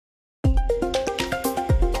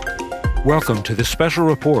Welcome to this special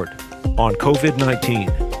report on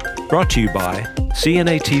COVID-19, brought to you by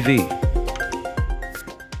CNA TV.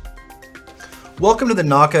 Welcome to the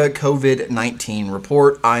NAHCA COVID-19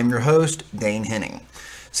 report. I'm your host, Dane Henning.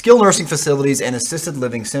 Skilled nursing facilities and assisted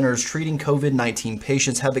living centers treating COVID-19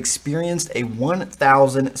 patients have experienced a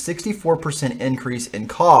 1,064% increase in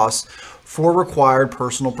costs for required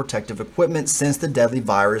personal protective equipment since the deadly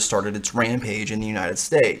virus started its rampage in the United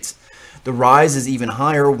States. The rise is even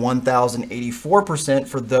higher, 1,084%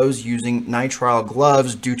 for those using nitrile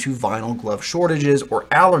gloves due to vinyl glove shortages or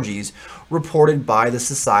allergies, reported by the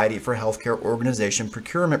Society for Healthcare Organization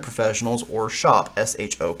Procurement Professionals, or SHOP,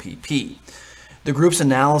 SHOPP. The group's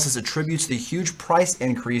analysis attributes the huge price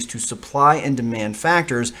increase to supply and demand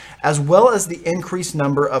factors, as well as the increased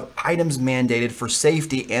number of items mandated for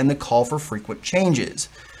safety and the call for frequent changes.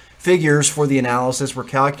 Figures for the analysis were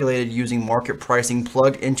calculated using market pricing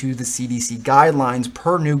plugged into the CDC guidelines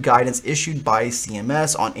per new guidance issued by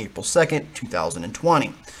CMS on April 2,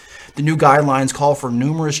 2020. The new guidelines call for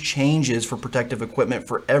numerous changes for protective equipment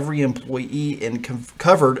for every employee in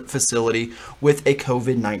covered facility with a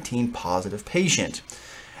COVID-19 positive patient.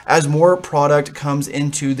 As more product comes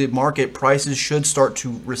into the market, prices should start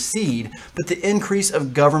to recede, but the increase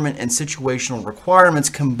of government and situational requirements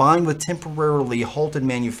combined with temporarily halted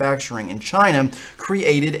manufacturing in China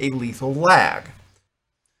created a lethal lag.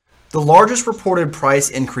 The largest reported price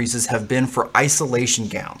increases have been for isolation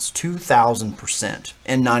gowns, 2,000%,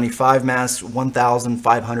 N95 masks,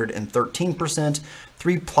 1,513%,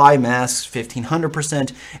 3-ply masks,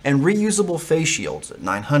 1,500%, and reusable face shields at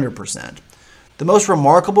 900%. The most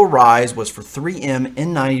remarkable rise was for 3M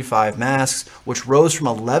N95 masks, which rose from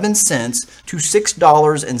 11 cents to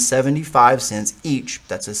 $6.75 each.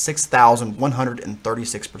 That's a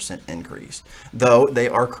 6,136% increase, though they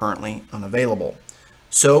are currently unavailable.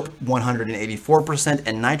 Soap, 184%,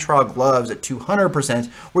 and nitrile gloves at 200%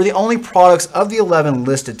 were the only products of the 11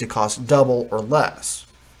 listed to cost double or less.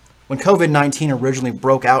 When COVID-19 originally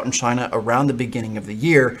broke out in China around the beginning of the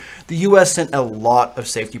year, the U.S. sent a lot of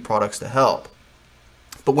safety products to help.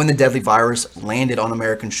 But when the deadly virus landed on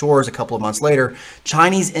American shores a couple of months later,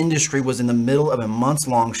 Chinese industry was in the middle of a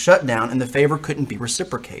months-long shutdown and the favor couldn't be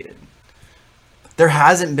reciprocated. There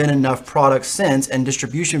hasn't been enough products since, and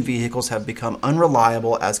distribution vehicles have become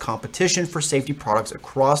unreliable as competition for safety products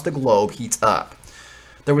across the globe heats up.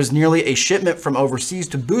 There was nearly a shipment from overseas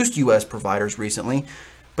to boost U.S. providers recently,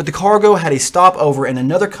 but the cargo had a stopover in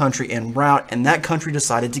another country en route, and that country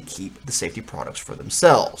decided to keep the safety products for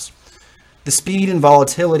themselves. The speed and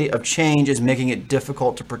volatility of change is making it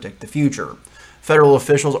difficult to predict the future. Federal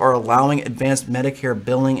officials are allowing advanced Medicare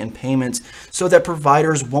billing and payments so that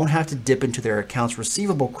providers won't have to dip into their accounts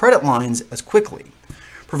receivable credit lines as quickly.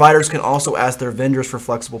 Providers can also ask their vendors for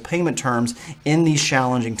flexible payment terms in these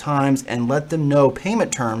challenging times and let them know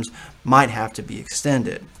payment terms might have to be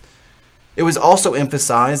extended. It was also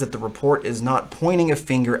emphasized that the report is not pointing a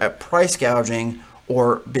finger at price gouging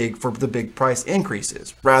or the big price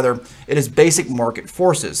increases. Rather, it is basic market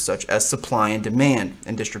forces such as supply and demand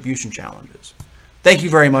and distribution challenges. Thank you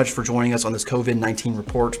very much for joining us on this COVID-19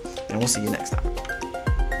 report, and we'll see you next time.